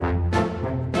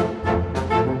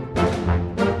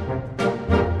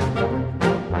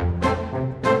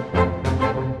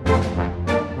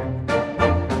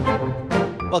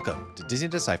Disney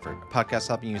Deciphered, a podcast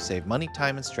helping you save money,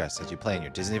 time, and stress as you plan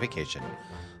your Disney vacation.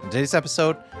 On today's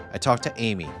episode, I talked to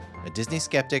Amy, a Disney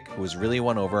skeptic who was really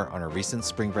won over on her recent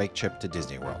spring break trip to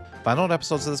Disney World. Find all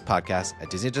episodes of this podcast at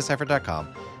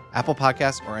DisneyDeciphered.com, Apple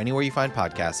Podcasts, or anywhere you find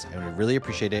podcasts, and we'd really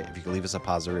appreciate it if you could leave us a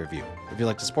positive review. If you'd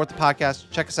like to support the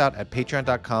podcast, check us out at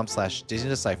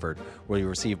patreon.com/DisneyDeciphered, where you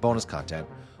receive bonus content.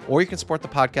 Or you can support the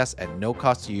podcast at no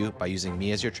cost to you by using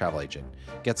me as your travel agent.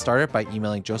 Get started by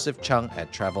emailing Joseph Chung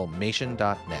at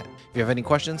travelmation.net. If you have any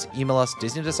questions, email us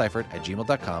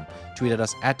DisneyDeciphered@gmail.com, tweet at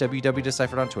us at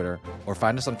WWDeciphered on Twitter, or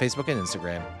find us on Facebook and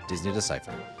Instagram, Disney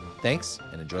Deciphered. Thanks,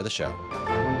 and enjoy the show.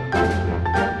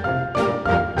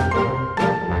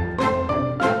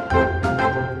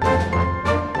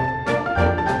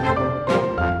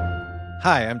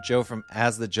 Hi, I'm Joe from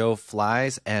As the Joe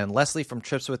Flies, and Leslie from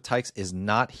Trips with Tykes is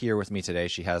not here with me today.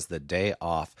 She has the day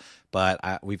off, but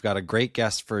we've got a great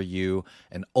guest for you,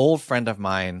 an old friend of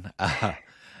mine.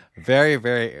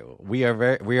 We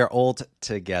are old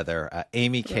together.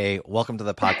 Amy Kay, welcome to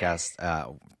the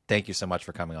podcast. Thank you so much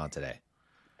for coming on today.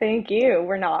 Thank you.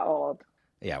 We're not old.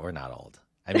 Yeah, we're not old.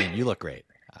 I mean, you look great.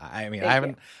 I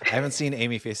haven't seen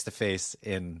Amy face to face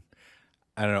in,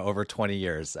 I don't know, over 20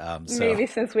 years. Maybe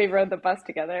since we rode the bus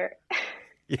together.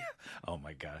 Yeah. Oh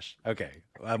my gosh. Okay.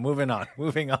 Moving on.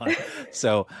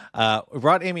 So we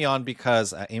brought Amy on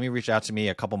because Amy reached out to me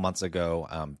a couple months ago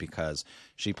because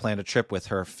she planned a trip with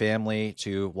her family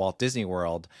to Walt Disney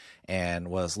World and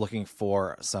was looking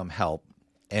for some help.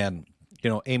 And,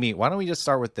 Amy, why don't we just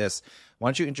start with this? Why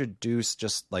don't you introduce,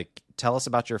 tell us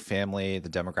about your family, the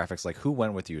demographics, like who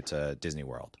went with you to Disney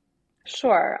World?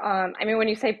 Sure. When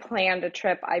you say planned a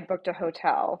trip, I booked a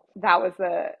hotel. That was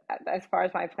as far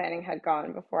as my planning had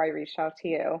gone before I reached out to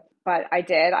you. But I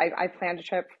did. I planned a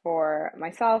trip for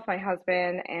myself, my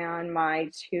husband, and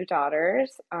my two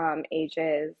daughters,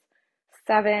 ages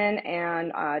 7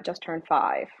 and just turned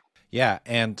 5. Yeah.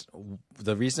 And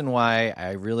the reason why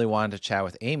I really wanted to chat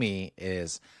with Amy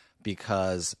is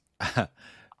because,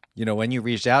 when you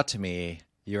reached out to me,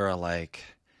 you were like,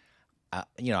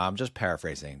 I'm just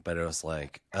paraphrasing, but it was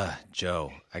like,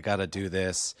 Joe, I got to do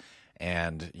this.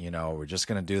 And, we're just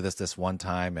going to do this one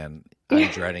time and I'm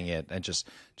dreading it. And just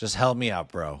help me out,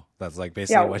 bro. That's like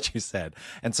basically what you said.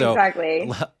 And so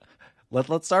exactly.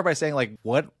 Let's start by saying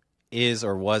what is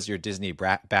or was your Disney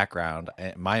background?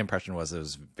 And my impression was it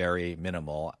was very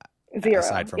minimal. Zero.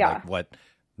 Aside from what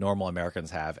normal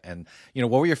Americans have. And,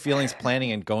 what were your feelings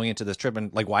planning and going into this trip?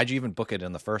 And why'd you even book it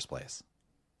in the first place?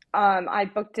 I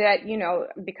booked it,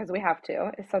 because we have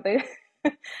to. So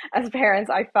as parents,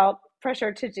 I felt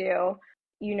pressure to do.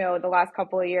 The last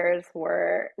couple of years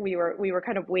where we were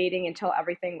kind of waiting until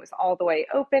everything was all the way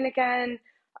open again.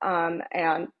 My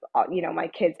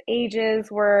kids'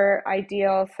 ages were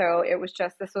ideal. So it was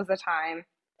just, this was the time.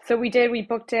 So we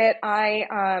booked it.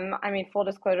 Full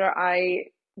disclosure, I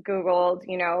Googled,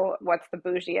 what's the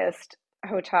bougiest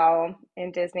hotel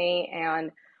in Disney,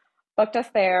 and booked us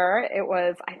there.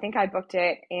 I think I booked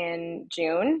it in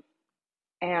June.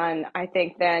 And I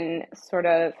think then sort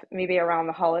of maybe around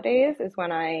the holidays is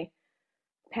when I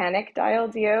panic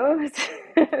dialed you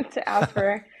to ask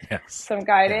for some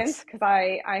guidance, because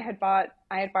I had bought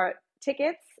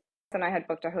tickets and I had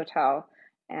booked a hotel,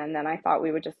 and then I thought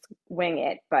we would just wing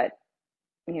it. But,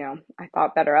 I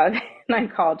thought better of it and I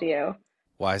called you.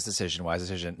 Wise decision.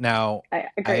 Now, I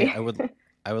agree.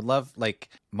 I would love,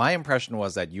 my impression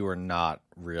was that you were not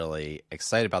really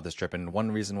excited about this trip. And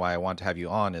one reason why I want to have you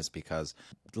on is because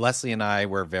Leslie and I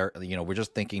were we're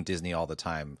just thinking Disney all the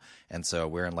time. And so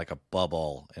we're in a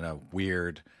bubble, in a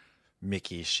weird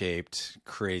Mickey shaped,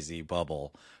 crazy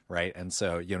bubble. Right. And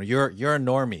so, you're a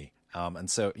normie. And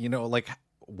so,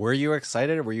 were you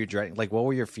excited or were you dreading? What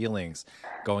were your feelings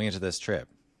going into this trip?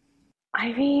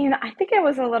 I think it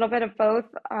was a little bit of both.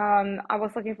 I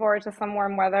was looking forward to some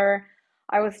warm weather.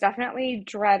 I was definitely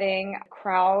dreading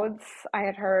crowds. I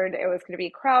had heard it was going to be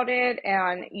crowded,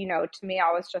 and, to me,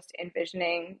 I was just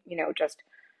envisioning, just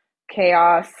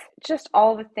chaos, just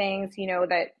all the things,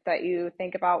 that you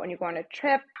think about when you go on a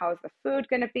trip. How is the food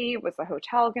going to be? What's the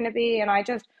hotel going to be? And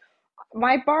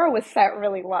my bar was set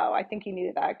really low. I think you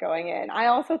knew that going in. I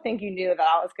also think you knew that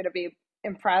I was going to be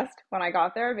impressed when I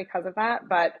got there because of that.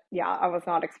 But yeah, I was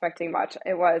not expecting much.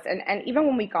 It was, and even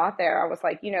when we got there, I was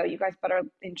like, you guys better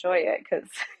enjoy it because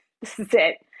this is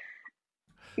it.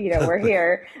 We're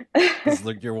here. This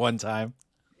is your one time.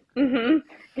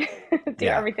 Mm-hmm. Do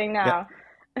everything now.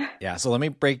 Yeah. So let me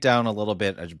break down a little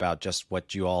bit about just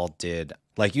what you all did.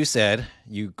 Like you said,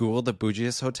 you Googled the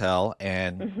bougiest hotel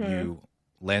and you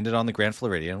landed on the Grand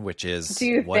Floridian, which is... Do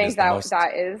you think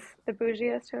that is the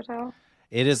bougiest hotel?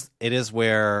 It is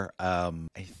where I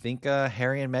think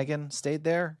Harry and Meghan stayed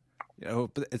there.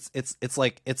 But it's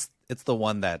like it's the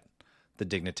one that the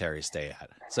dignitaries stay at.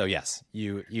 So yes,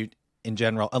 you in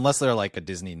general, unless they're like a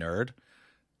Disney nerd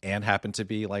and happen to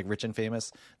be like rich and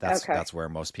famous, that's where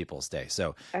most people stay.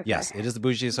 So yes, it is the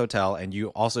bougiest hotel, and you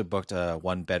also booked a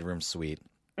 1-bedroom suite.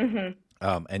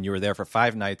 And you were there for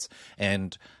 5 nights.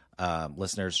 And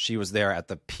listeners, she was there at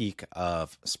the peak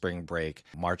of spring break,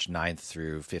 March 9th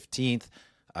through 15th,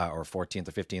 or 14th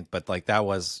or 15th. But like that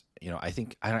was, I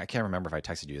think, I can't remember if I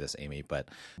texted you this, Amy, but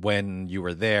when you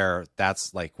were there,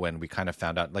 that's like when we kind of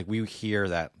found out, like we hear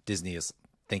that Disney is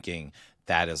thinking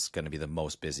that is going to be the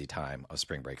most busy time of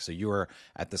spring break. So you were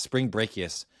at the spring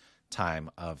breakiest time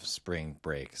of spring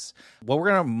breaks. What we're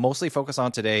going to mostly focus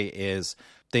on today is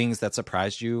things that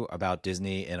surprised you about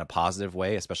Disney in a positive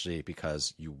way, especially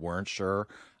because you weren't sure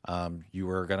you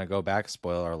were going to go back.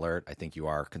 Spoiler alert, I think you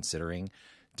are considering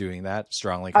doing that,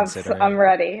 strongly considering. I'm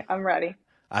ready.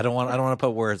 I don't want to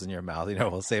put words in your mouth.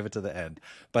 We'll save it to the end.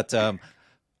 But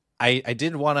I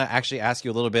did want to actually ask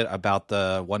you a little bit about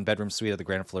the 1-bedroom suite at the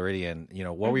Grand Floridian.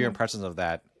 What were your impressions of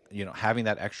that? Having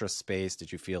that extra space,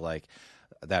 did you feel like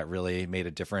that really made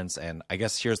a difference? And I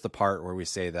guess here's the part where we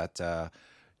say that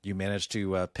you managed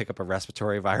to pick up a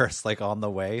respiratory virus like on the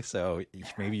way. So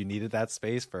maybe you needed that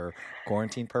space for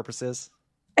quarantine purposes.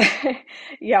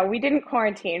 Yeah, we didn't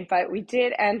quarantine, but we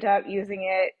did end up using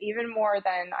it even more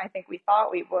than I think we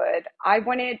thought we would. I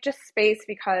wanted just space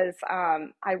because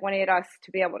I wanted us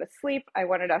to be able to sleep. I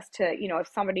wanted us to, if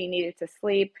somebody needed to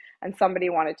sleep and somebody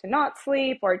wanted to not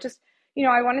sleep, or just,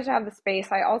 I wanted to have the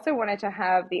space. I also wanted to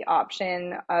have the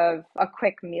option of a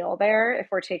quick meal there if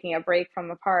we're taking a break from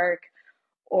the park,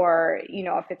 or,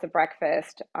 if it's a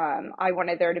breakfast. I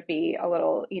wanted there to be a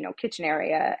little, kitchen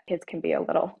area. Kids can be a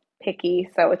little picky,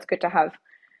 so it's good to have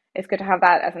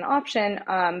that as an option.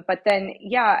 But then,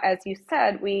 yeah, as you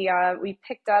said, we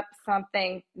picked up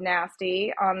something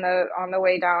nasty on the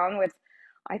way down with,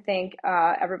 I think,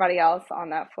 everybody else on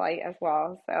that flight as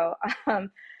well. So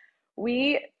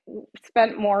we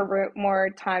spent more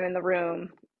time in the room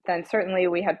than certainly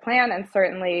we had planned, and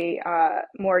certainly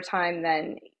more time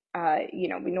than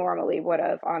we normally would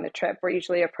have on a trip. We're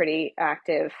usually a pretty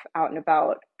active, out and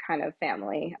about kind of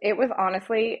family. It was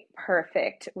honestly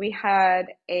perfect. We had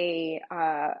a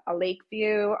lake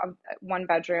view of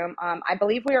 1-bedroom. I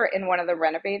believe we were in one of the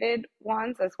renovated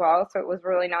ones as well, so it was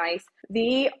really nice.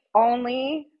 The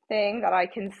only thing that I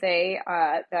can say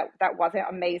that wasn't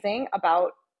amazing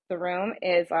about the room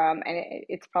is, and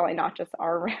it's probably not just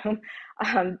our room,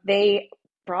 they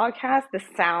broadcast the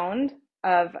sound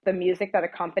of the music that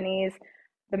accompanies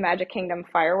the Magic Kingdom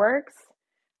fireworks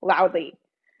loudly.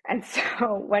 And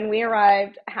so when we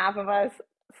arrived, half of us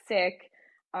sick,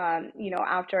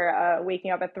 after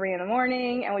waking up at 3 in the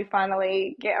morning, and we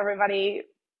finally get everybody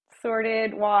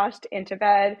sorted, washed, into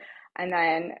bed, and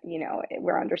then,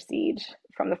 we're under siege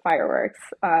from the fireworks.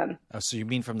 So you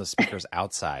mean from the speakers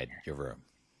outside your room?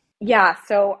 Yeah,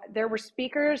 so there were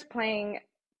speakers playing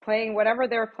whatever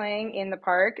they're playing in the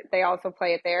park. They also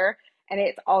play it there, and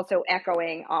it's also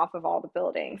echoing off of all the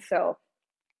buildings. So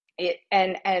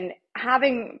and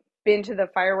having been to the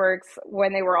fireworks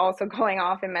when they were also going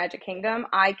off in Magic Kingdom,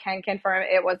 I can confirm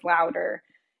it was louder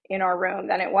in our room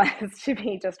than it was to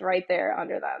be just right there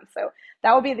under them. So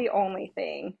that would be the only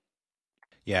thing.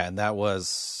 Yeah, and that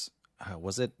was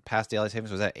it past daylight savings?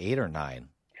 Was that 8 or 9?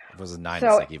 If it was 9, So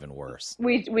it's like even worse.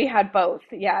 we had both.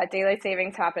 Yeah, daylight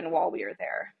savings happened while we were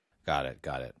there. Got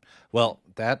it. Well,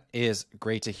 that is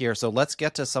great to hear. So let's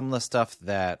get to some of the stuff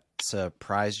that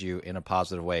surprised you in a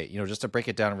positive way. Just to break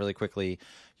it down really quickly,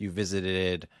 you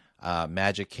visited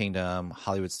Magic Kingdom,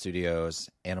 Hollywood Studios,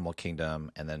 Animal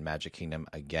Kingdom, and then Magic Kingdom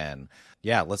again.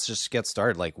 Yeah, let's just get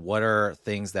started. Like, what are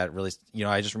things that really,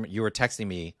 I just remember you were texting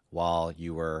me while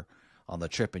you were on the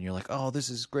trip, and you're like, "Oh, this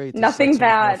is great. This Nothing is like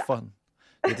so bad. much more fun.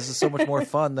 Yeah, this is so much more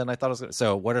fun than I thought it was going to."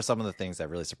 So, what are some of the things that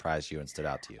really surprised you and stood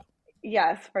out to you?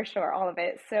 Yes, for sure, all of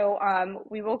it. So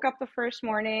we woke up the first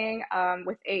morning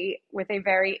with a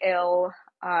very ill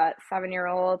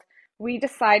 7-year-old. We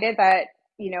decided that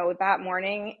that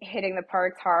morning hitting the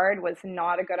parks hard was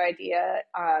not a good idea.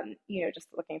 Just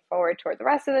looking forward toward the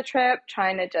rest of the trip,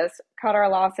 trying to just cut our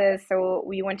losses. So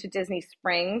we went to Disney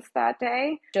Springs that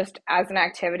day, just as an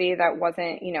activity that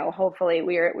wasn't, hopefully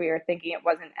we were thinking it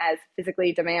wasn't as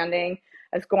physically demanding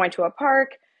as going to a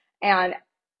park. And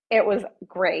it was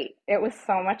great. It was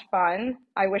so much fun.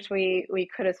 I wish we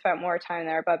could have spent more time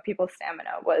there, but people's stamina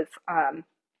was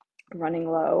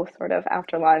running low sort of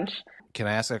after lunch. Can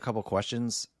I ask a couple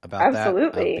questions about that?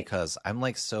 Absolutely. Because I'm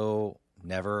like so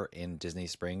never in Disney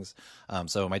Springs.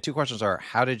 So my two questions are,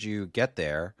 how did you get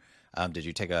there? Did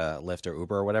you take a Lyft or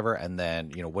Uber or whatever? And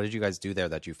then, what did you guys do there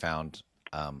that you found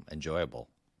enjoyable?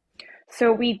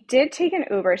 So we did take an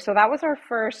Uber. So that was our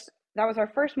first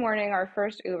morning, our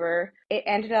first Uber. It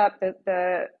ended up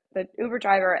the Uber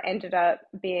driver ended up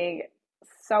being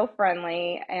so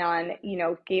friendly and,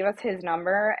 gave us his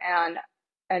number and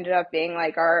ended up being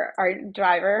like our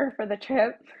driver for the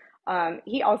trip.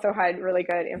 He also had really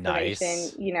good information.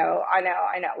 Nice. I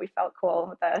know, we felt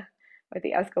cool with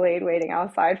the Escalade waiting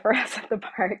outside for us at the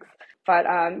parks. But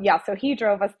yeah, so he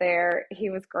drove us there. He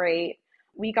was great.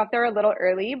 We got there a little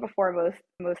early before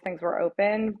most things were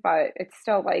open, but it's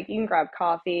still like you can grab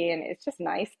coffee and it's just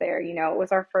nice there. It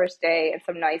was our first day and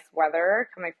some nice weather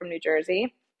coming from New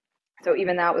Jersey. So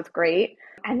even that was great.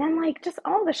 And then like just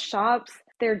all the shops,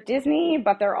 they're Disney,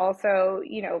 but they're also,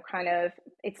 kind of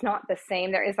it's not the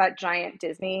same. There is that giant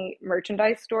Disney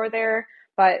merchandise store there,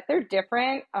 but they're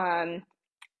different.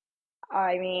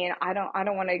 I mean, I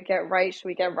don't want to get right. Should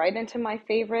we get right into my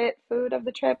favorite food of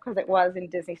the trip because it was in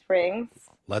Disney Springs?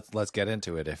 Let's get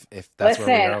into it. If that's where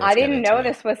we Listen, are, I let's get didn't into know it.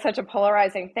 this was such a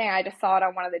polarizing thing. I just saw it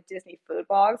on one of the Disney food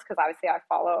blogs because obviously I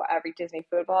follow every Disney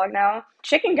food blog now.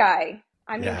 Chicken Guy.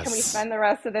 I mean, can we Yes. spend the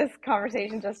rest of this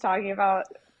conversation just talking about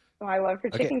my love for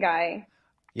Okay. Chicken Guy?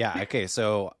 Yeah, okay.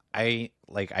 So I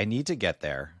need to get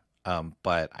there.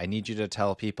 But I need you to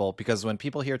tell people because when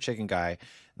people hear Chicken Guy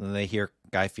and then they hear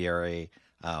Guy Fieri,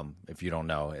 if you don't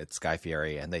know, it's Guy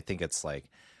Fieri, and they think it's like,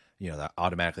 they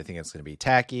automatically think it's going to be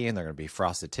tacky and they're going to be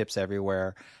frosted tips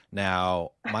everywhere.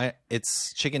 Now,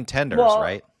 it's chicken tenders, Well,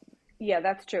 right? yeah,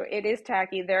 that's true. It is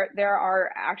tacky. There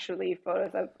are actually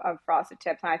photos of frosted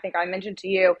tips, and I think I mentioned to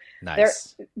you there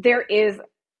Nice. there is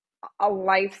a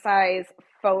life-size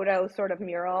photo sort of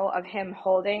mural of him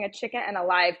holding a chicken and a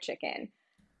live chicken.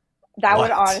 That would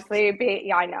What? honestly be,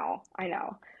 yeah, I know.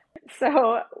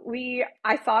 So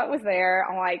I saw it was there.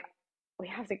 I'm like, we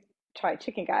have to try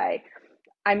Chicken Guy.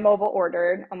 I mobile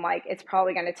ordered. I'm like, it's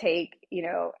probably going to take,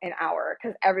 an hour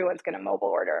because everyone's going to mobile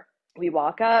order. We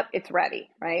walk up, it's ready,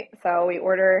 right? So we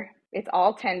order, it's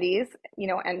all tendies,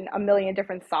 and a million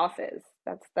different sauces.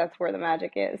 That's where the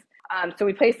magic is. So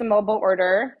we placed the mobile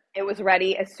order. It was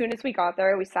ready as soon as we got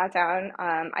there. We sat down.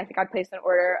 I think I placed an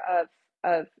order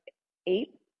of 8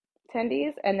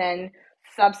 tendies, and then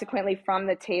subsequently from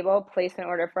the table placed an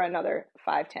order for another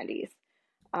 5 tendies.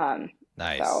 Um, so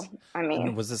Nice. I And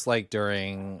mean, was this like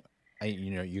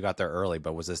you got there early,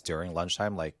 but was this during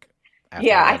lunchtime, like after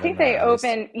yeah, 11 or at least?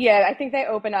 I think they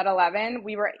opened at 11.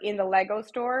 We were in the Lego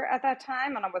store at that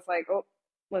time, and I was like, oh,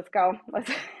 let's go.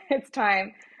 It's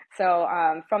time. So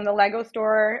from the Lego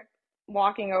store,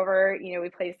 walking over, we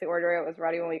placed the order. It was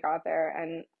ready when we got there,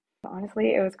 and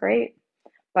honestly, it was great.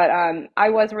 But I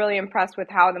was really impressed with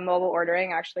how the mobile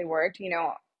ordering actually worked.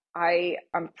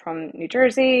 I'm from New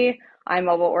Jersey. I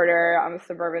mobile order. I'm a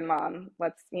suburban mom.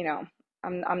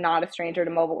 I'm not a stranger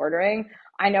to mobile ordering.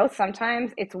 I know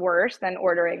sometimes it's worse than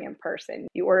ordering in person.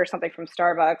 You order something from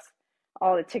Starbucks,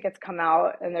 all the tickets come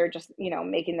out, and they're just,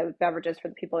 making the beverages for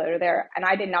the people that are there. And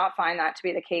I did not find that to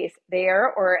be the case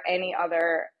there or any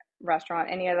other restaurant,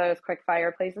 any of those quick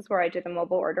fire places where I did the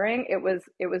mobile ordering. It was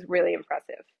really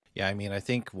impressive. Yeah, I mean, I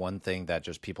think one thing that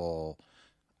just people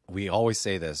we always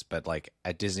say this, but like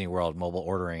at Disney World, mobile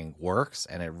ordering works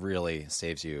and it really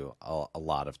saves you a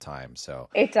lot of time. So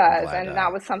It I'm does. glad. And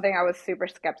that was something I was super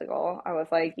skeptical. I was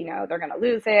like, they're going to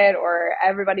lose it or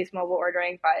everybody's mobile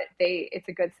ordering, but it's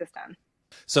a good system.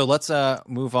 So let's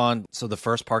move on. So the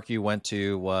first park you went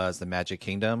to was the Magic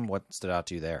Kingdom. What stood out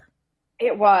to you there?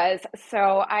 It was.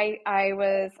 So I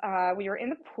was we were in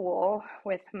the pool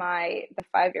with the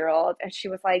 5-year-old and she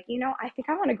was like, I think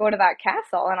I want to go to that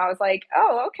castle. And I was like,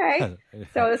 "Oh, okay."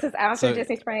 So this is after So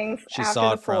Disney Springs, she after saw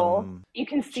the it pool. from You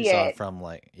can she see saw it it from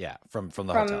like yeah from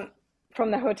the hotel. from from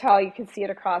the hotel. You can see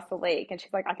it across the lake. And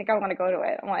she's like, "I think I want to go to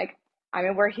it." I'm like, I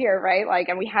mean, we're here, right? Like,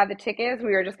 and we had the tickets.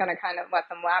 We were just going to kind of let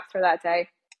them lapse for that day.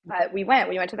 But we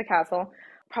went to the castle.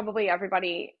 Probably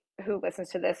everybody who listens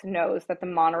to this knows that the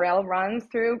monorail runs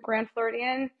through Grand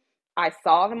Floridian. I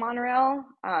saw the monorail.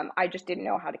 I just didn't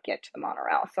know how to get to the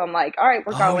monorail. So I'm like, all right,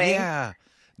 we're Oh going. yeah,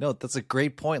 no, that's a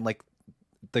great point. Like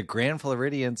the Grand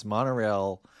Floridian's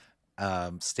monorail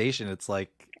station, It's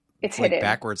it's like hidden.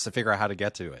 backwards to figure out how to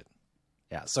get to it.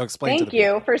 Yeah, so explain to the Thank you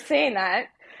people. for saying that.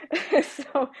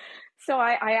 so, so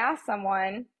I asked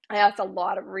someone. I asked a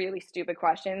lot of really stupid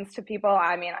questions to people.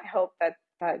 I mean, I hope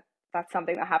that's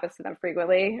something that happens to them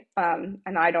frequently, and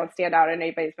I don't stand out in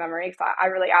anybody's memory. So I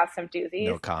really asked some doozies.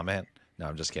 No comment. No,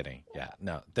 I'm just kidding. Yeah,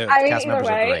 no, the I mean, cast either members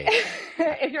are way,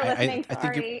 great. if you're listening, I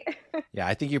think you, sorry. yeah,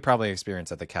 I think you probably experienced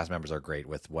that the cast members are great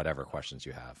with whatever questions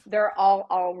you have. They're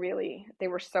all really, they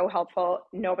were so helpful.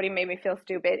 Nobody made me feel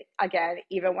stupid again,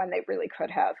 even when they really could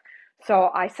have.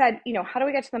 So I said, how do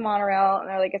we get to the monorail? And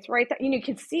they're like, it's right there. You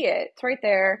can see it. It's right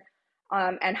there.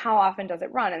 And how often does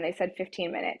it run? And they said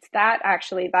 15 minutes. That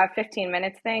 15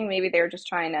 minutes thing, maybe they were just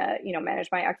trying to, manage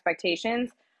my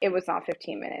expectations. It was not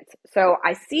 15 minutes. So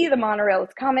I see the monorail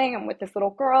is coming. I'm with this little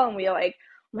girl and I'm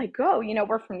like, go,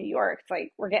 we're from New York. It's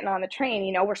like, we're getting on the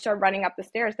train, we're still running up the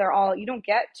stairs. You don't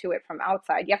get to it from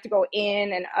outside. You have to go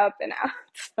in and up and out.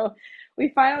 So we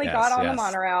finally got on the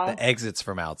monorail. The exit's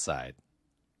from outside,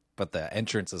 but the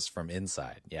entrance is from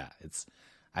inside. Yeah,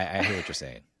 I hear what you're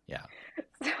saying. Yeah.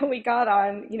 So we got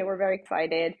on, we're very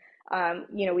excited.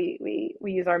 We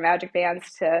use our magic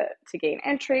bands to gain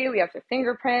entry. We have to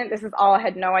fingerprint. This is all, I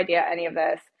had no idea any of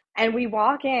this. And we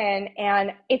walk in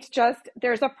and it's just,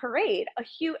 there's a parade,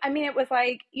 it was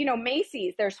like,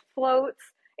 Macy's, there's floats.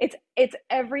 It's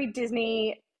every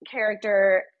Disney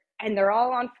character and they're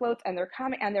all on floats and they're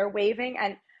coming and they're waving.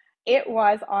 And it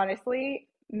was honestly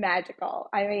magical.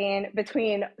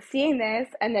 Between seeing this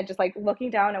and then just like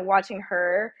looking down and watching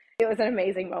her, it was an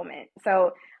amazing moment.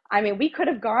 So, we could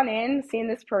have gone in, seen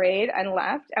this parade and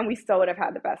left and we still would have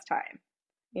had the best time.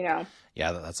 Yeah,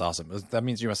 that's awesome. That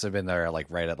means you must have been there like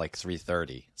right at like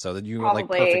 3:30. So that you were Probably.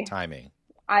 like perfect timing.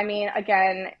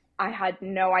 Again, I had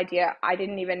no idea. I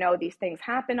didn't even know these things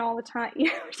happen all the time.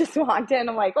 We just walked in.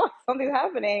 I'm like, oh, something's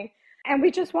happening. And we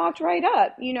just walked right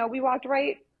up. We walked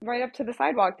right up to the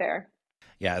sidewalk there.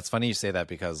 Yeah, it's funny you say that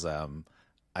because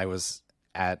I was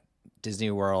at Disney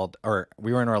World, or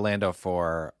we were in Orlando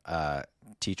for a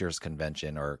teachers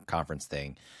convention or conference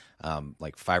thing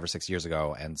like 5 or 6 years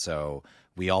ago. And so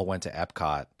we all went to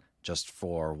Epcot just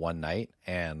for one night.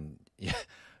 And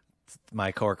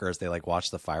my coworkers, they like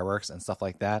watched the fireworks and stuff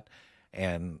like that.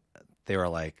 And they were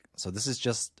like, so this is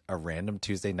just a random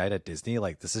Tuesday night at Disney?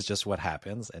 Like, this is just what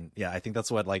happens? And yeah, I think that's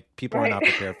what like people are not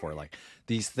prepared for. Like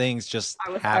these things just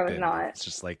happen. I was not. It's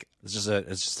just like, it's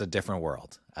just a different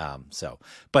world.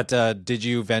 But did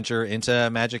you venture into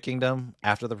Magic Kingdom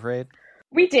after the parade?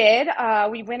 We did.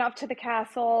 We went up to the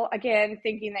castle, again,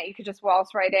 thinking that you could just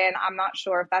waltz right in. I'm not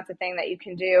sure if that's a thing that you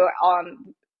can do.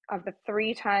 Of the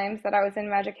 3 times that I was in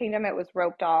Magic Kingdom, it was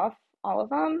roped off, all of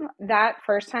them. That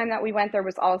first time that we went, they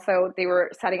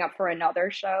were setting up for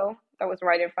another show that was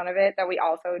right in front of it that we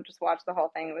also just watched the whole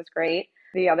thing. It was great.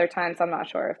 The other times, I'm not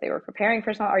sure if they were preparing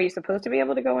for something. Are you supposed to be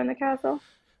able to go in the castle?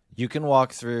 You can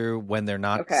walk through when they're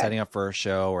not setting up for a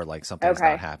show or like something's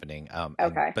not happening.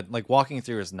 But like walking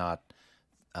through is not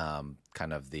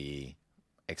kind of the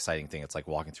exciting thing. It's like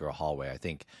walking through a hallway. I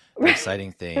think the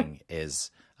exciting thing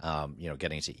is,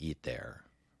 getting to eat there,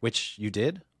 which you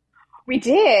did. We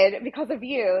did because of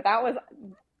you. That was,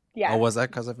 yeah. Oh, was that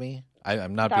because of me?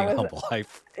 I'm not being humble. I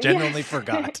genuinely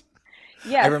forgot.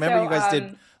 Yeah, I remember you guys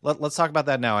did. Let's talk about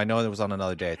that now. I know it was on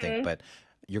another day, I think, but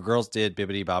your girls did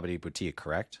Bibbidi Bobbidi Boutique,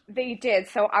 correct? They did.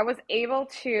 So I was able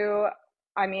to.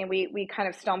 We kind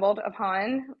of stumbled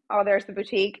upon, there's the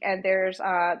boutique and there's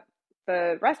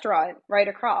the restaurant right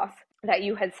across that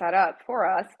you had set up for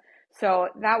us. So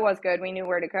that was good. We knew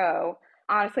where to go.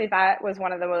 Honestly, that was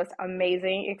one of the most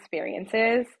amazing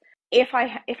experiences. If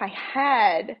I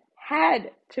had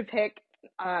to pick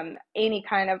any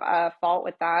kind of a fault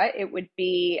with that, it would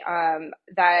be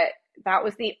that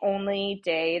was the only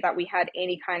day that we had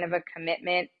any kind of a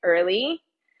commitment early,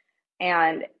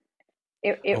 and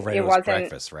it wasn't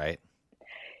breakfast, right?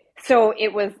 So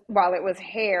it was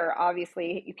hair.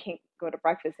 Obviously, you can't go to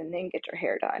breakfast and then get your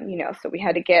hair done, So we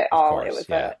had to get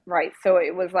right. So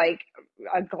it was like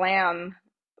a glam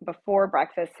before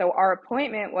breakfast. So our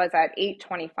appointment was at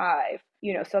 8:25.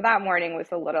 So that morning was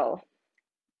a little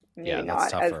maybe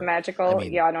not as magical.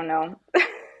 I don't know.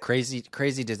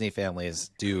 Crazy Disney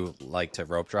families do like to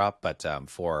rope drop, but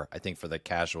for the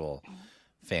casual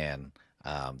fan,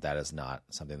 that is not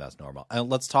something that's normal.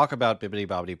 And let's talk about Bibbidi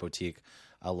Bobbidi Boutique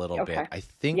a little bit. I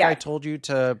think I told you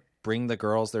to bring the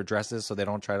girls their dresses so they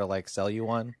don't try to like sell you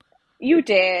one. You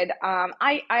did.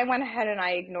 I went ahead and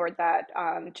I ignored that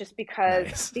just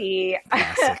because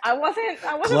I wasn't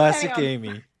classic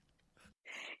Amy.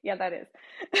 Yeah, that is.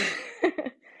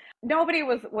 Nobody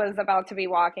was about to be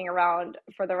walking around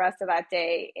for the rest of that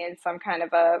day in some kind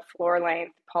of a floor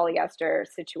length polyester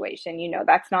situation.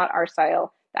 That's not our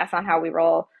style. That's not how we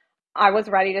roll. I was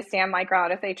ready to stand my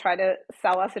ground if they tried to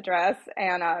sell us a dress,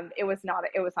 and it was not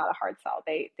a hard sell.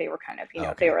 They were kind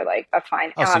of they were like, that's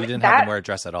fine. Oh, so you didn't have them wear a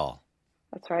dress at all?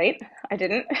 That's right. I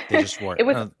didn't. They just wore it. It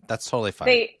was No, that's totally fine.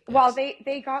 they well Yes.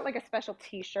 they got like a special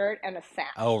T-shirt and a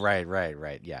Oh, sash. right, right,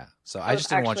 right. Yeah. So So I it was just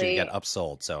didn't want you to get actually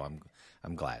upsold. So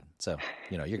I'm glad. So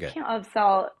you're you good. can't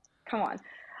upsell. Come on.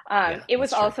 Yeah, It was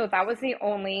that's true. also that was the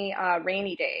only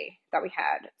rainy day that we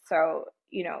had. So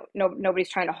nobody's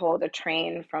trying to hold a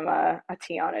train from a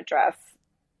Tiana dress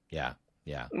Yeah,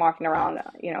 yeah, walking yeah. around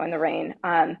in the rain.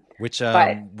 But Which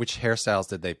hairstyles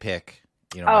did they pick?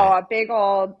 oh, My a big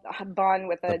old bun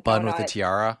with the a bun with the donut.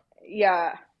 tiara.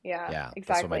 Yeah, yeah, Yeah,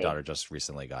 that's what my exactly. daughter just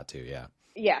recently got to. Yeah,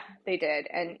 Yeah, they did.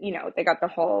 And they got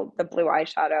the blue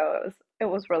eyeshadow. It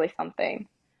was really something.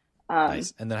 Um,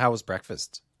 nice. And then how was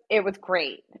breakfast? it was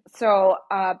great. So,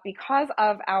 because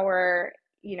of our,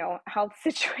 health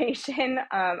situation,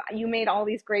 you made all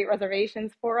these great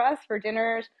reservations for us for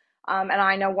dinners. And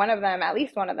I know one of them, at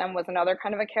least one of them, was another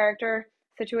kind of a character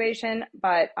situation.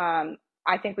 But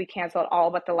I think we canceled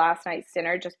all but the last night's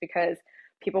dinner just because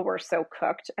people were so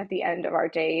cooked at the end of our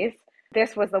days.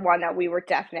 This was the one that we were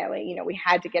definitely, we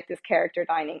had to get this character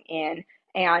dining in.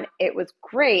 And it was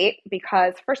great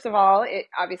because, first of all, it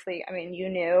obviously, I mean, you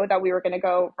knew that we were going to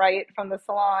go right from the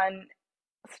salon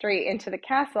straight into the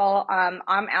castle.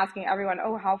 I'm asking everyone,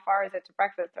 oh, how far is it to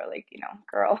breakfast? They're like,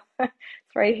 girl,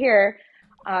 it's right here.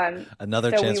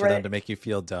 Another So we chance for were, them to make you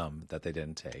feel dumb that they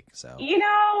didn't take. So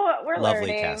we're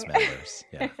lovely cast learning. members.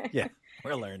 Yeah, yeah,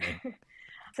 we're learning.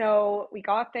 So we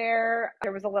got there.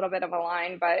 There was a little bit of a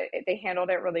line, but they handled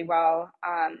it really well.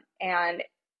 And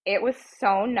it was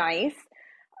so nice.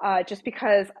 Just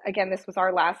because, again, this was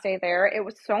our last day there, it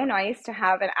was so nice to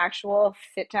have an actual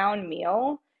sit down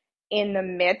meal in the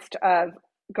midst of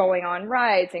going on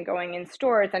rides and going in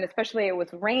stores. And especially it was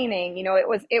raining,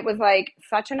 it was like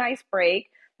such a nice break.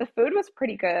 The food was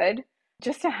pretty good.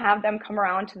 Just to have them come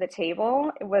around to the table,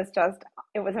 it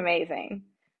was amazing.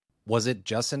 Was it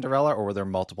just Cinderella, or were there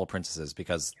multiple princesses?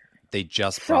 Because they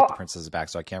just brought So, the princesses back,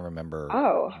 so I can't remember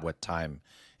oh, what time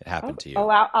it happened oh, to you.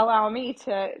 allow me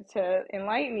to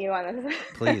enlighten you on this.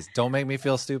 Please don't make me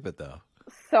feel stupid, though.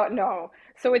 So no.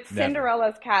 So it's Never.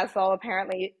 Cinderella's castle.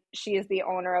 Apparently, she is the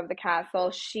owner of the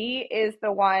castle. She is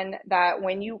the one that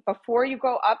before you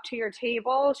go up to your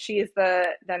table, she is the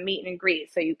meet and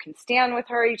greet. So you can stand with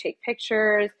her, you take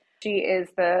pictures. She is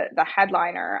the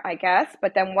headliner, I guess.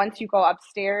 But then once you go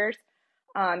upstairs,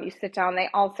 you sit down. They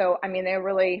also, I mean,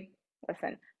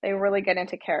 listen, they really get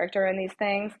into character in these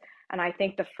things. And I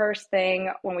think the first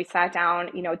thing when we sat down,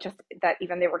 just that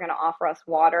even they were going to offer us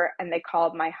water and they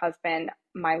called my husband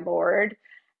my lord.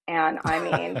 And I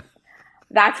mean,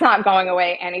 that's not going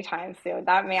away anytime soon.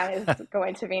 That man is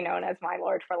going to be known as my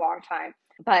lord for a long time.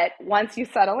 But once you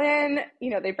settle in,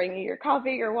 they bring you your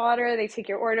coffee, your water, they take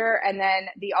your order, and then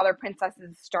the other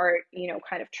princesses start,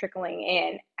 kind of trickling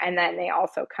in. And then they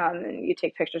also come and you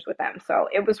take pictures with them. So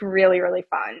it was really, really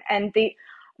fun. And they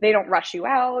don't rush you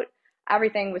out.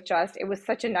 Everything was it was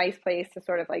such a nice place to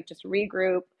sort of like just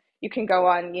regroup. You can go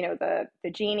on, the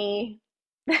genie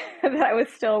that I was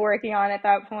still working on at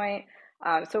that point.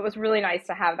 So it was really nice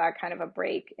to have that kind of a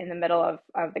break in the middle of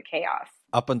the chaos.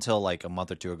 Up until like a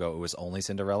month or two ago, it was only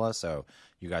Cinderella, so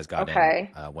you guys got in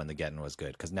Okay. when the getting was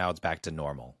good. Because now it's back to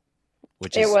normal,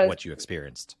 which It is was what you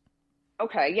experienced.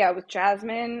 okay. Yeah, it was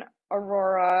Jasmine,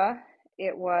 Aurora.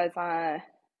 It was, I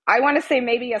want to say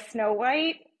maybe a Snow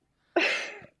White.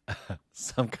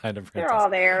 Some kind of They're princess. all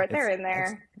there. They're It's in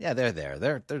it's there. yeah, they're there.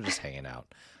 They're just hanging out.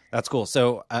 That's cool.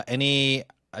 So, any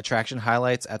attraction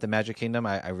highlights at the Magic Kingdom?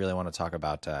 I really want to talk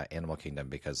about Animal Kingdom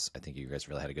because I think you guys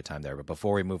really had a good time there. But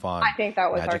before we move I on, think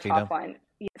that was our Magic top Kingdom. one.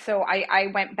 So I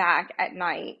went back at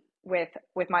night with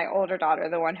my older daughter,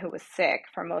 the one who was sick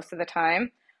for most of the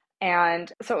time.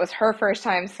 And so it was her first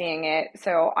time seeing it.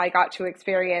 So I got to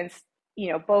experience,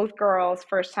 both girls'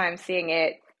 first time seeing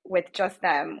it with just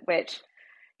them, which,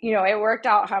 it worked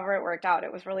out however it worked out.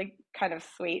 It was really kind of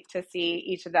sweet to see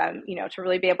each of them, to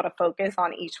really be able to focus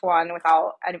on each one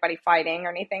without anybody fighting or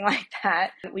anything like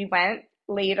that. We went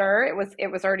later.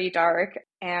 It was already dark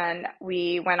and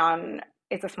we went on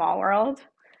It's a Small World,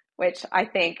 which I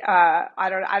think I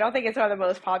don't think it's one of the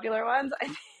most popular ones.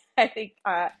 I think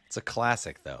It's a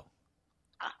classic, though.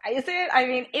 is it? I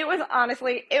mean, it was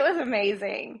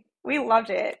amazing. We loved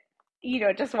it.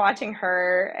 Just watching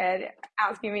her and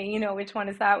asking me, which one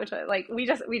is that? Which like we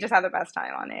just had the best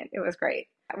time on it. It was great.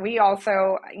 We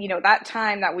also, that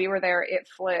time that we were there, it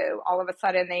flew. All of a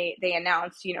sudden, they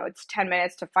announced, it's 10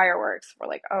 minutes to fireworks. We're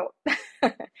like, oh,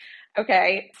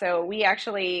 okay. So we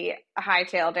actually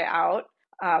hightailed it out.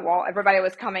 While everybody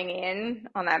was coming in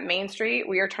on that main street,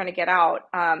 we were trying to get out.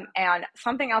 And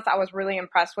something else I was really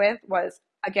impressed with was,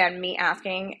 again, me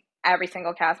asking every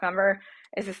single cast member,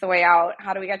 is this the way out?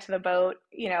 How do we get to the boat,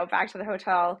 back to the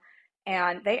hotel?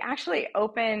 And they actually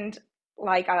opened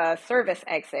like a service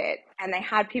exit, and they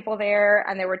had people there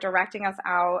and they were directing us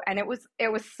out, and it was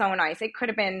so nice. It could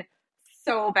have been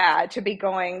so bad to be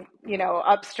going,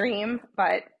 upstream,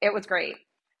 but it was great.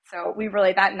 So we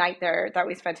really, that night there that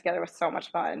we spent together was so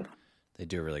much fun. They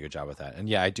do a really good job with that. And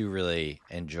yeah, I do really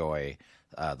enjoy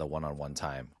the one-on-one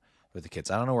time with the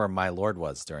kids. I don't know where my Lord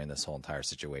was during this whole entire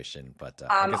situation, but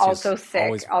I guess he was Also sick,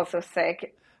 always also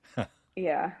sick.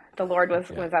 Yeah, the Lord was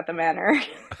yeah. was at the manor.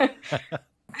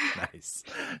 Nice,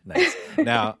 nice.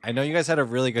 Now I know you guys had a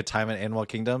really good time in Animal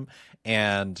Kingdom,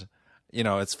 and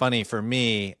it's funny for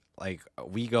me. Like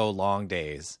we go long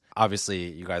days. Obviously,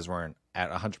 you guys weren't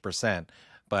at 100%,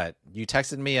 but you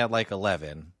texted me at like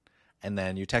 11, and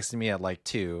then you texted me at like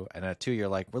 2, and at 2 you're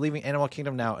like, we're leaving Animal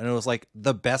Kingdom now, and it was like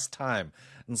the best time.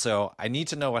 And so I need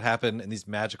to know what happened in these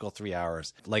magical 3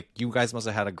 hours. Like you guys must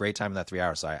have had a great time in that 3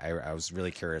 hours. So I was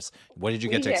really curious. What did you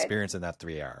get We to did. experience in that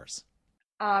 3 hours?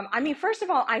 I mean, first of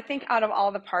all, I think out of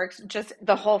all the parks, just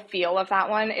the whole feel of that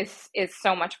one is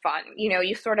so much fun.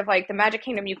 You sort of like the Magic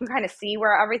Kingdom, you can kind of see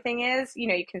where everything is.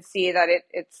 You can see that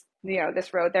it's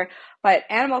this road there. But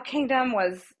Animal Kingdom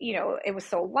was, it was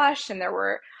so lush, and there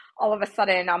were all of a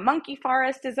sudden a monkey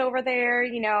forest is over there,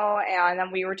 and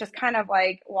then we were just kind of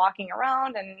like walking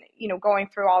around and going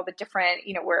through all the different,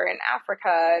 we're in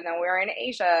Africa and then we're in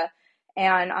Asia,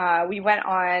 and we went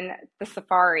on the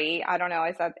safari. I don't know,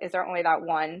 is there only that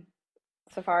one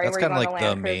safari That's where you kind go of on the like the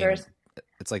Land main. Cruisers?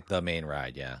 It's like the main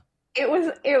ride, yeah. It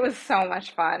was so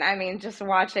much fun. I mean, just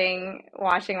watching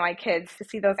my kids to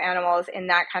see those animals in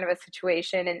that kind of a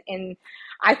situation, and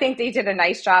I think they did a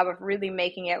nice job of really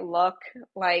making it look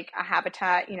like a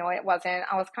habitat. It wasn't.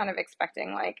 I was kind of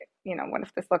expecting like, what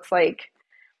if this looks like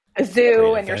a Great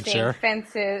zoo and you're seeing adventure.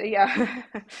 fences? Yeah,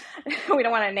 we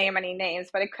don't want to name any names,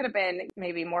 but it could have been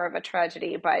maybe more of a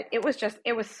tragedy. But it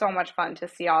was so much fun to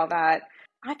see all that.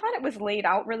 I thought it was laid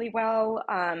out really well.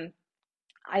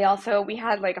 We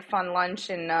had like a fun lunch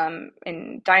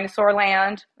in Dinosaur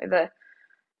Land, the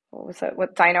what was it,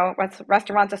 what Dino, what's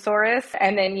Restaurantosaurus,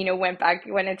 and then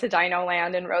went into Dino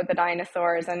Land and rode the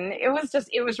dinosaurs, and it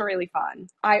was really fun.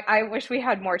 I wish we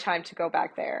had more time to go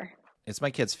back there. It's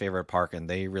my kids' favorite park, and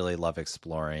they really love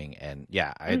exploring. And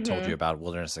yeah, I had told you Hmm. about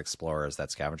Wilderness Explorers,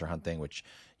 that scavenger hunt thing, which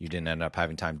you didn't end up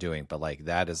having time doing. But like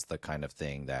that is the kind of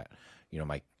thing that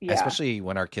my Yeah. especially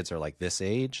when our kids are like this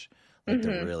age, like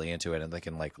they're Hmm. really into it, and they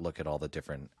can like look at all the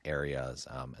different areas.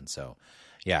 And so,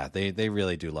 yeah, they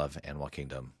really do love Animal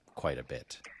Kingdom quite a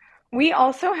bit. We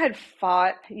also had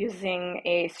fought using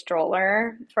a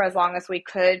stroller for as long as we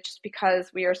could, just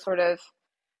because we are sort of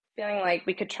feeling like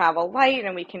we could travel light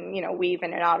and we can, weave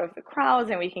in and out of the crowds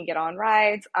and we can get on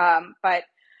rides. But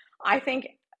I think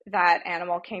that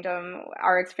Animal Kingdom,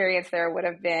 our experience there would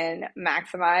have been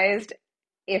maximized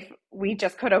if we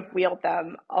just could have wheeled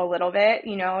them a little bit,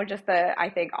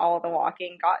 I think all the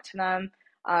walking got to them.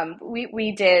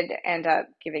 We did end up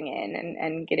giving in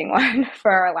and getting one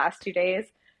for our last 2 days,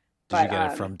 Did you but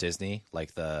get it from Disney,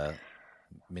 like the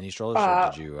mini strollers, or uh,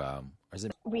 did you? Or is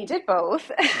it? we did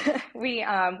both. We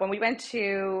when we went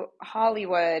to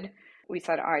Hollywood, we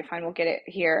said, "All right, fine, we'll get it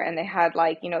here." And they had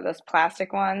like, those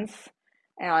plastic ones,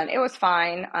 and it was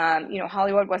fine.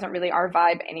 Hollywood wasn't really our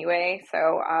vibe anyway,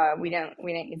 so we didn't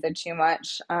use it too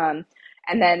much.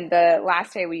 And then the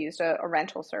last day we used a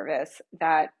rental service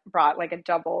that brought like a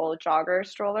double jogger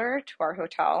stroller to our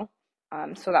hotel.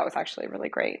 So that was actually really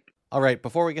great. All right,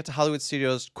 before we get to Hollywood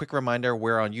Studios, quick reminder,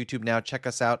 we're on YouTube now. Check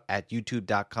us out at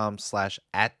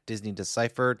youtube.com/at Disney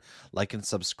Deciphered. Like and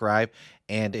subscribe.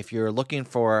 And if you're looking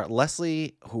for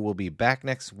Leslie, who will be back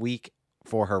next week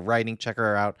for her writing, check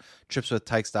her out,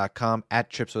 tripswithtykes.com, at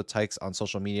tripswithtykes on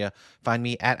social media. Find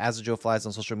me at AsAJoeFlies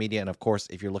on social media. And of course,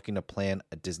 if you're looking to plan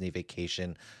a Disney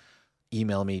vacation,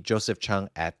 email me, josephchung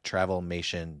at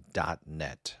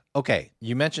travelmation.net. Okay,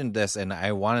 you mentioned this, and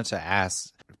I wanted to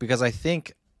ask, because I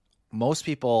think most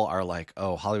people are like,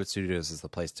 oh, Hollywood Studios is the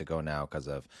place to go now because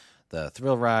of the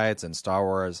thrill rides and Star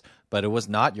Wars, but it was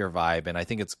not your vibe. And I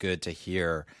think it's good to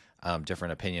hear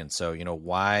different opinions. So,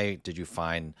 why did you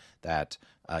find that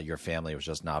your family was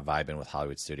just not vibing with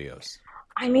Hollywood Studios?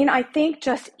 I mean, I think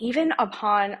just even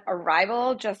upon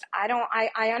arrival, just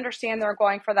I understand they're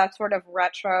going for that sort of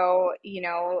retro,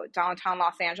 downtown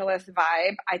Los Angeles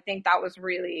vibe. I think that was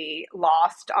really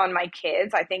lost on my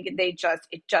kids. I think it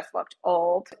just looked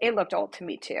old. It looked old to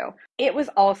me too. It was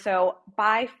also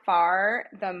by far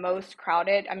the most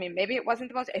crowded. I mean, maybe it wasn't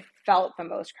the most, it felt the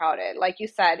most crowded. Like you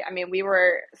said, I mean, we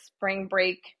were spring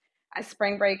break, as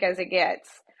spring break as it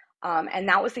gets. And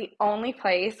that was the only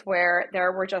place where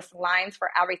there were just lines for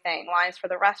everything, lines for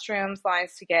the restrooms,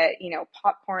 lines to get,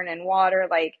 popcorn and water.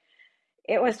 Like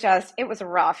it was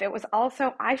rough. It was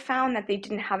also, I found that they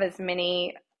didn't have as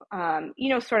many,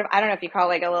 sort of, I don't know if you call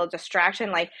it like a little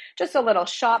distraction, like just a little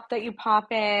shop that you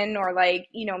pop in, or like,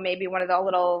 maybe one of the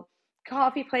little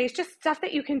coffee place, just stuff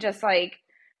that you can just like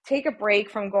take a break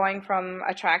from going from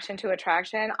attraction to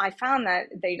attraction. I found that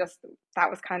that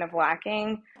was kind of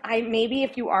lacking. Maybe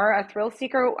if you are a thrill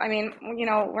seeker, I mean,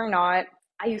 we're not.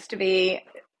 I used to be,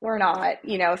 we're not,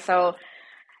 so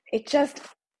it just,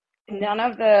 none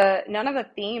of the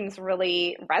themes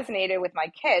really resonated with my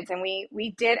kids, and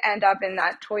we did end up in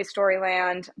that Toy Story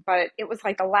Land, but it was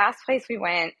like the last place we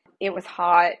went. It was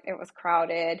hot, it was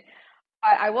crowded.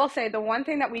 But I will say the one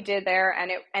thing that we did there, and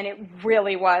it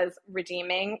really was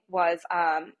redeeming, was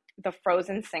the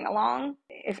Frozen sing along.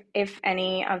 If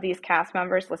any of these cast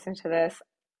members listen to this,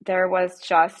 there was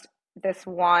just this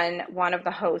one of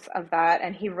the hosts of that,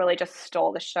 and he really just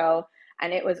stole the show,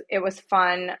 and it was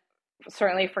fun,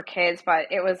 certainly for kids, but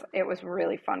it was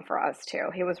really fun for us too.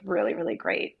 He was really, really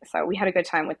great. So we had a good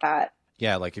time with that.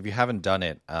 Yeah, like if you haven't done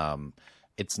it,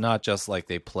 it's not just like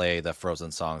they play the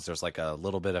Frozen songs. There's like a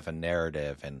little bit of a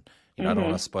narrative, and I don't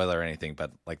want to spoil or anything,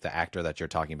 but like the actor that you're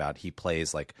talking about, he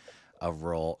plays like a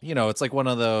role. It's like one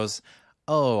of those.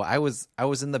 Oh, I was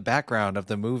in the background of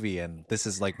the movie, and this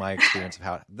is like my experience of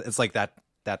how it's like that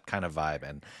kind of vibe.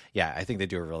 And yeah, I think they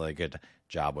do a really good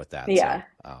job with that. Yeah.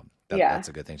 So, that's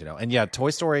a good thing to know. And yeah,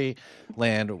 Toy Story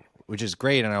Land, which is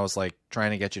great. And I was like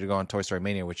trying to get you to go on Toy Story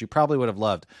Mania, which you probably would have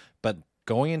loved. But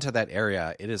going into that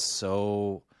area, it is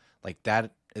so like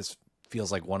that feels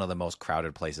like one of the most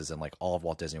crowded places in like all of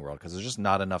Walt Disney World, because there's just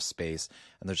not enough space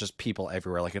and there's just people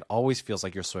everywhere. Like it always feels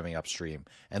like you're swimming upstream,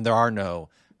 and there are no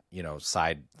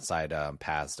side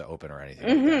paths to open or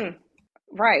anything like that.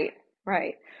 Right,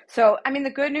 right. So I mean,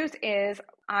 the good news is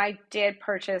I did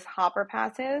purchase hopper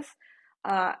passes.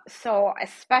 So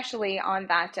especially on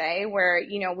that day where,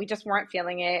 we just weren't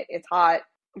feeling it, it's hot.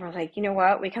 We're like, you know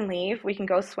what, we can leave, we can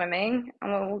go swimming,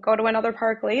 and we'll go to another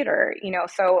park later,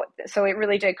 so it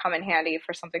really did come in handy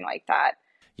for something like that.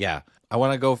 Yeah. I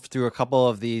want to go through a couple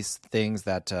of these things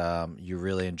that you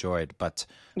really enjoyed. But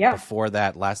Yeah. before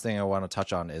that, last thing I want to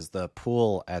touch on is the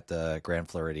pool at the Grand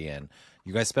Floridian.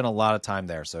 You guys spent a lot of time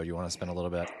there, so you want to spend a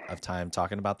little bit of time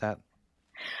talking about that?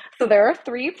 So there are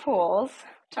three pools,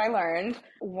 which I learned.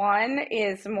 One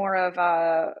is more of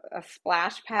a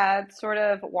splash pad sort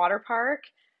of water park.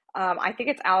 I think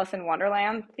it's Alice in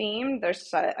Wonderland themed.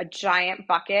 There's a giant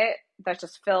bucket that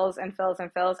just fills and fills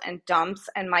and fills and dumps,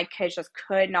 and my kids just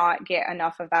could not get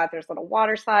enough of that. There's little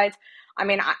water slides. I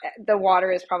mean, the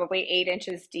water is probably 8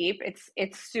 inches deep.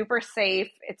 It's super safe.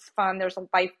 It's fun. There's a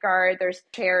lifeguard. There's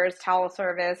chairs, towel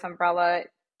service, umbrella.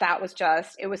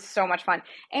 It was so much fun.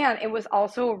 And it was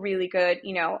also really good,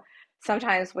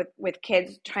 sometimes with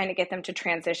kids, trying to get them to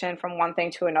transition from one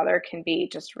thing to another can be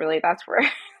just really, that's where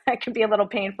that can be a little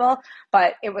painful.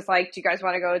 But it was like, do you guys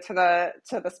want to go to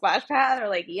the splash pad? Or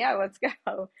like, yeah, let's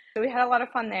go. So we had a lot of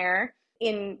fun there.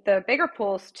 In the bigger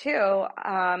pools too,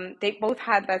 they both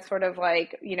had that sort of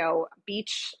like,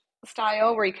 beach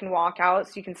style where you can walk out,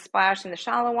 so you can splash in the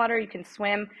shallow water, you can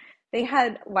swim. They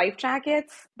had life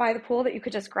jackets by the pool that you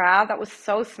could just grab. That was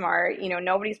so smart.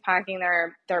 Nobody's packing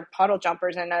their puddle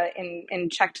jumpers in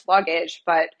checked luggage,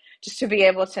 but just to be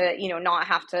able to, not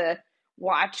have to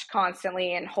watch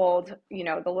constantly and hold,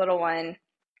 the little one,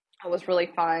 it was really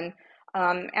fun.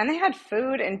 And they had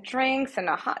food and drinks and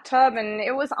a hot tub, and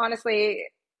it was honestly,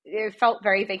 it felt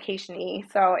very vacation-y.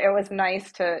 So it was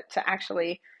nice to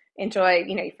actually enjoy.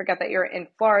 You forget that you're in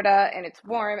Florida and it's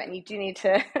warm, and you do need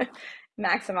to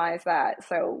maximize that.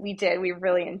 So we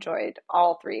really enjoyed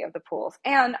all three of the pools.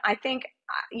 And I think,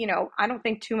 I don't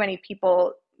think too many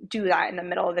people do that in the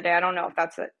middle of the day. I don't know if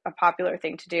that's a popular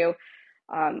thing to do.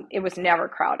 It was never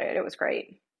crowded. It was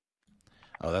great.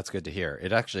 Oh, that's good to hear.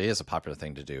 It actually is a popular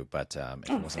thing to do, but if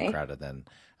it wasn't crowded, then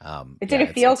it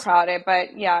didn't feel crowded.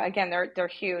 But yeah, again, they're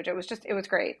huge. It was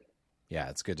great. Yeah,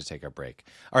 it's good to take a break.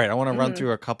 All right, I want to run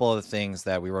through a couple of the things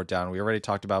that we wrote down. We already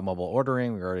talked about mobile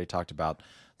ordering. We already talked about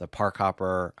the park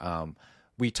hopper.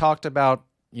 We talked about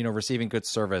receiving good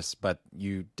service, but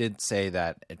you did say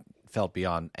that it felt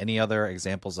beyond. Any other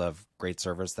examples of great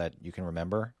service that you can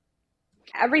remember?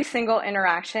 Every single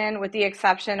interaction, with the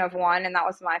exception of one, and that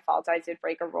was my fault. I did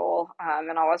break a rule,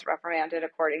 and I was reprimanded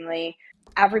accordingly.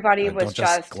 Everybody was don't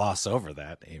just gloss over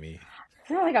that, Amy. It's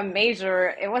not like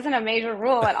it wasn't a major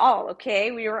rule at all.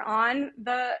 Okay. We were on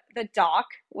the dock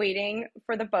waiting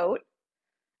for the boat.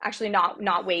 actually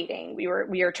not waiting. We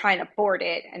were trying to board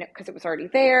it, and because it was already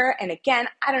there. And again,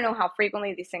 I don't know how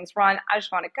frequently these things run. I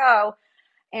just want to go,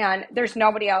 and there's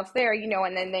nobody else there,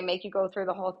 and then they make you go through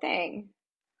the whole thing.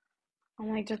 I'm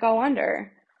like, just go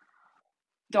under.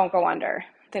 Don't go under.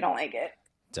 They don't like it.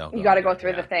 Don't You go got to go under.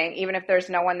 through the Yeah. thing, even if there's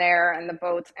no one there and the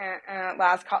boat's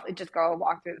last call. Just go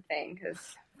walk through the thing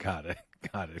because Got it.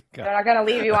 Got it. they're not going to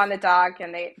leave you on the dock,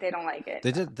 and they don't like it.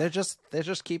 They're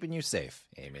just keeping you safe,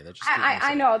 Amy. They're just keeping you I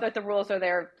safe. know that the rules are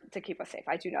there to keep us safe.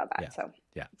 I do know that. Yeah. So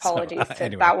Yeah. apologies So, to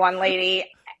anyway. that one lady.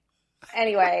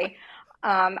 Anyway,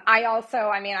 I also,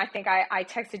 I think I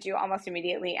texted you almost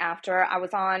immediately after I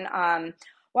was on,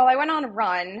 I went on a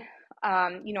run.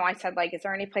 I said, like, is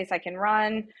there any place I can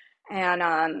run?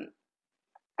 And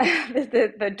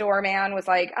the doorman was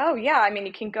like, oh, yeah,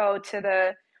 you can go to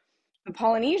the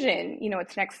Polynesian,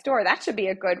 it's next door. That should be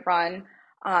a good run.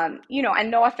 And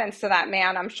no offense to that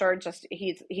man, I'm sure just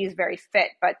he's very fit,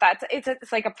 but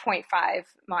it's like a 0.5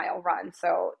 mile run.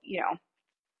 So,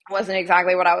 wasn't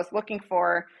exactly what I was looking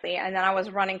for. And then I was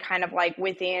running kind of like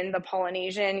within the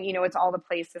Polynesian, it's all the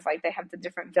places, like they have the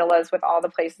different villas with all the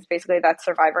places basically that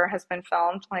Survivor has been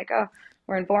filmed. Like, oh,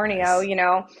 we're in Borneo,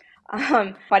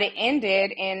 Nice. But it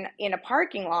ended in a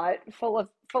parking lot full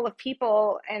of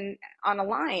people and on a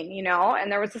line,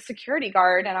 and there was a security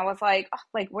guard, and I was like, oh,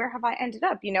 like, where have I ended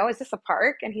up? Is this a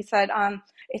park? And he said,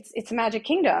 it's Magic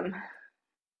Kingdom.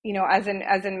 As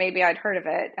in maybe I'd heard of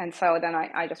it. And so then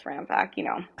I just ran back,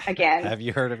 again. Have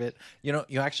you heard of it?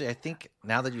 You actually, I think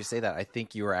now that you say that, I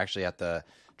think you were actually at the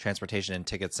Transportation and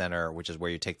Ticket Center, which is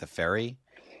where you take the ferry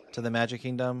to the Magic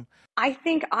Kingdom. I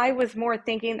think I was more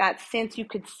thinking that since you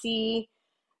could see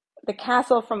the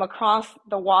castle from across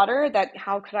the water, that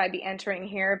how could I be entering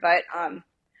here? But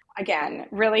again,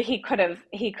 really, he could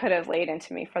have laid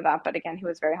into me for that. But again, he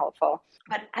was very helpful.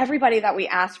 But everybody that we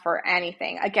asked for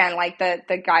anything, again, like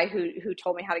the guy who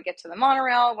told me how to get to the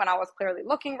monorail when I was clearly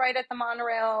looking right at the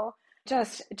monorail,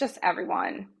 just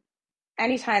everyone.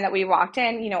 Anytime that we walked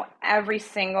in,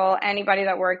 anybody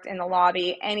that worked in the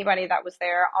lobby, anybody that was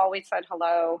there, always said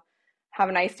hello, have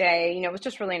a nice day. It was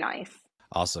just really nice.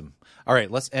 Awesome. All right,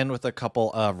 let's end with a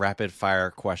couple of rapid fire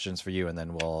questions for you, and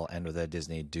then we'll end with a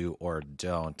Disney do or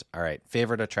don't. All right,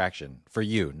 favorite attraction for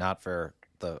you, not for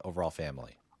the overall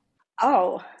family.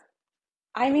 Oh,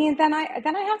 then I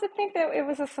have to think that it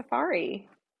was a safari.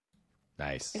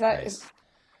 Nice, Is that nice.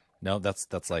 No, that's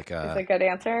like is a good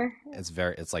answer?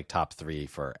 it's like top three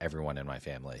for everyone in my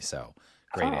family. So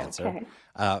great Oh, answer.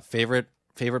 okay.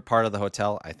 Favorite part of the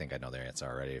hotel? I think I know their answer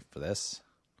already for this.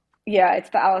 Yeah, it's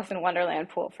the Alice in Wonderland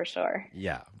pool for sure.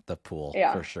 Yeah, the pool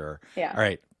Yeah, for sure. yeah. All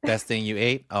right, best thing you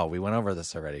ate? Oh, we went over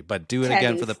this already, but do it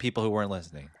again for the Tendies. people who weren't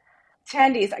listening.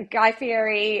 Tendies. Guy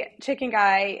Fieri, chicken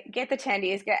guy. Get the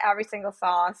tendies. Get every single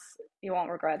sauce. You won't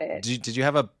regret it. Did you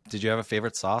have a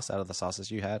favorite sauce out of the sauces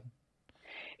you had?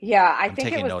 Yeah, I I'm think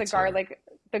it taking was notes here.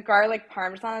 the garlic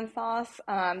parmesan sauce.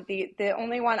 The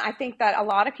only one I think that a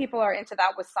lot of people are into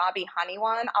that wasabi honey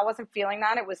one. I wasn't feeling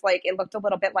that. It was like it looked a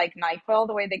little bit like NyQuil,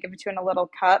 the way they give it to you in a little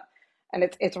cup, and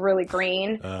it's really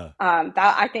green. Uh,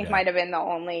 That I think yeah. might have been the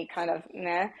only kind of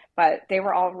meh, but they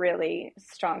were all really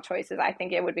strong choices. I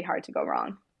think it would be hard to go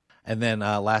wrong. And then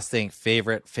last thing,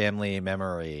 favorite family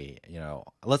memory.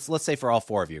 Let's say for all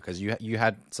four of you, because you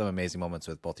had some amazing moments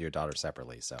with both of your daughters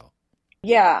separately. So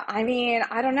Yeah, I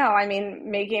don't know.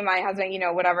 Making my husband,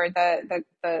 whatever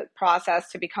the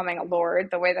process to becoming a lord,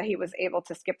 the way that he was able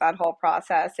to skip that whole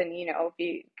process and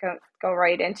go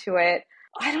right into it.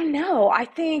 I don't know. I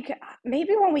think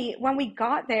maybe when we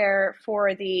got there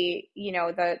for the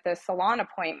salon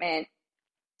appointment,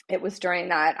 it was during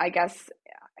that, I guess,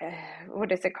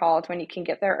 what is it called when you can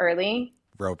get there early?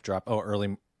 rope drop. Oh,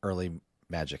 early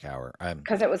magic hour.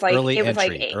 Because it was like Early it was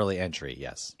like entry. Early entry.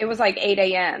 Yes. it was like 8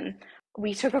 a.m.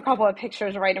 We took a couple of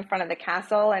pictures right in front of the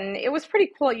castle, and it was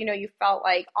pretty cool. You felt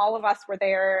like all of us were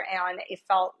there, and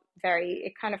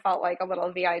it kind of felt like a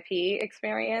little VIP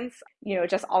experience.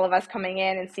 Just all of us coming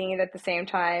in and seeing it at the same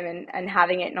time, and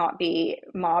having it not be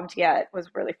mobbed yet was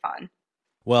really fun.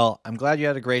 Well, I'm glad you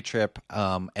had a great trip.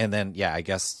 And then yeah, I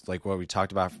guess like what we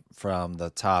talked about from the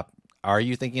top. Are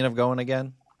you thinking of going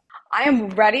again? I am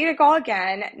ready to go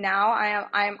again. Now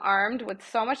I am armed with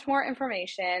so much more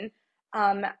information.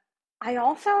 Um, I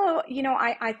also,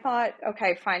 I thought,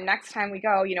 okay, fine, next time we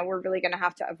go, we're really going to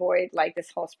have to avoid like this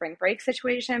whole spring break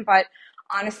situation. But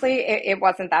honestly, it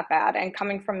wasn't that bad. And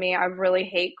coming from me, I really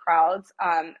hate crowds.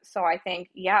 So I think,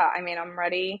 yeah, I'm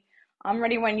ready. I'm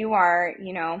ready when you are,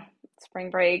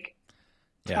 spring break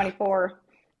Yeah. 24.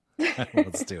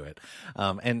 Let's do it.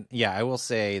 And yeah, I will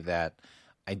say that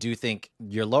I do think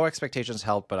your low expectations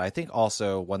helped, but I think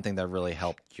also one thing that really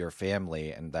helped your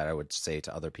family and that I would say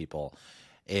to other people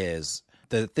is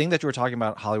the thing that you were talking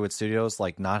about Hollywood studios,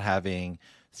 like not having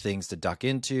things to duck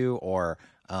into, or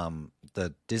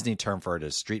the Disney term for it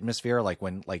is streetmosphere. Like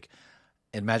when, like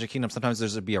in Magic Kingdom, sometimes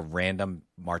there's would be a random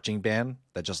marching band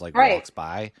that just like Right. walks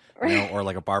by, you know, or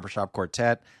like a barbershop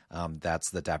quartet.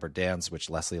 That's the Dapper Dans, which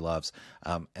Leslie loves.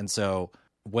 And so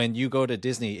when you go to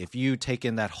Disney, if you take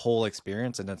in that whole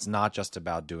experience, and it's not just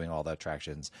about doing all the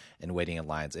attractions and waiting in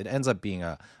lines, it ends up being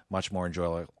a much more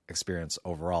enjoyable experience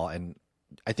overall. And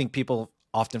I think people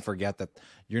often forget that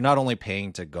you're not only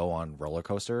paying to go on roller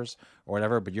coasters or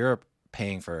whatever, but you're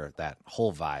paying for that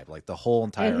whole vibe, like the whole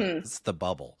entire, it's the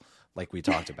bubble, like we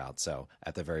talked about. So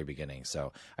at the very beginning.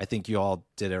 So I think you all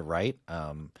did it right.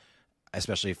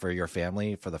 Especially for your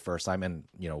family for the first time, and,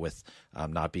 you know, with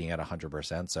not being at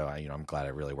 100%. So I'm glad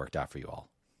it really worked out for you all.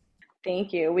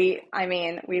 Thank you. We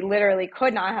literally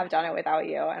could not have done it without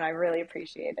you, and I really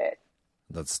appreciate it.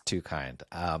 That's too kind.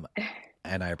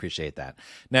 And I appreciate that.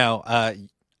 Now,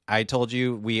 I told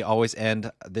you we always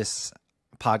end this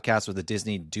podcast with a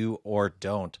Disney do or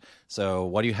don't. So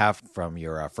what do you have from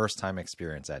your first time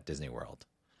experience at Disney World?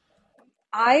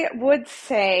 I would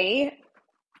say,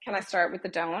 can I start with the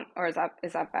don't, or is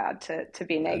that bad to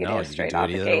be negative No, you straight can off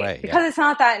do it the either gate? way. Because Yeah. it's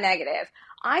not that negative.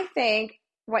 I think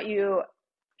what you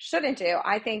shouldn't do,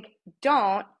 I think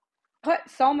don't put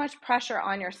so much pressure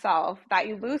on yourself that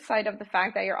you lose sight of the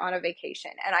fact that you're on a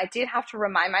vacation. And I did have to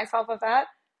remind myself of that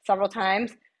several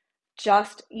times.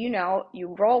 Just,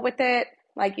 you roll with it.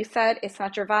 Like you said, it's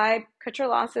not your vibe. Cut your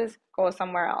losses, go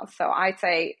somewhere else. So I'd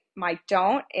say my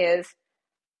don't is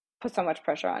put so much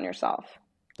pressure on yourself.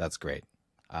 That's great.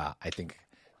 I think,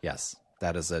 yes,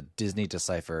 that is a Disney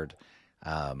deciphered.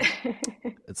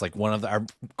 It's like one of our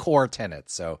core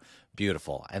tenets. So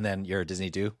beautiful. And then your Disney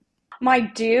do? My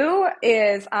do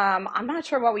is, I'm not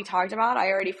sure what we talked about. I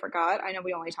already forgot. I know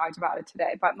we only talked about it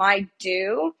today, but my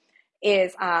do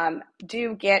is,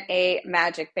 do get a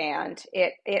magic band.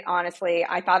 It honestly,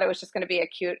 I thought it was just going to be a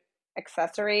cute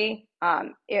accessory.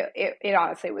 It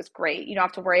honestly was great. You don't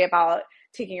have to worry about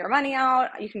taking your money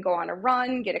out. You can go on a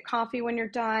run, get a coffee when you're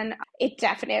done. It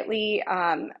definitely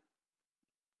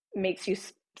makes you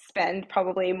spend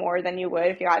probably more than you would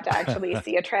if you had to actually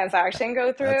see a transaction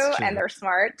go through. And they're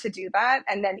smart to do that.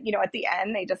 And then, at the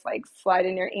end, they just like slide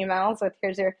in your emails with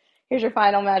here's your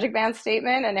final Magic Band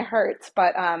statement, and it hurts.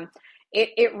 But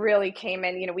it really came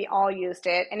in, we all used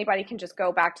it. Anybody can just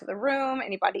go back to the room.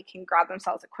 Anybody can grab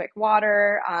themselves a quick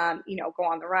water, go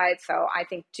on the ride. So I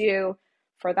think do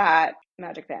for that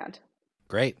Magic Band.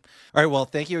 Great. All right. Well,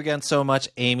 thank you again so much,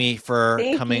 Amy, for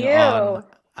coming you. on.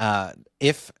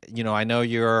 If, I know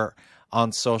you're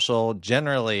on social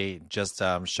generally just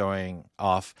showing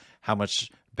off how much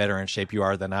better in shape you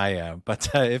are than I am. But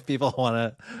if people want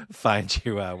to find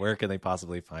you, where can they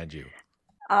possibly find you?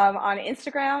 On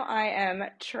Instagram, I am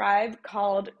Tribe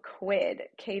Called Quid,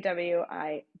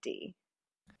 KWID.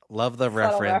 Love the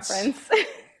reference.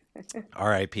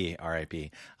 R.I.P.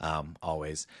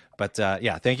 Always. But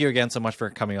thank you again so much for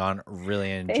coming on.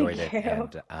 Really enjoyed it.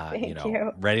 And, Thank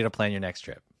you. Ready to plan your next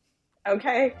trip.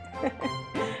 Okay.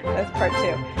 That's part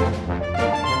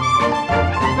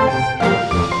 2.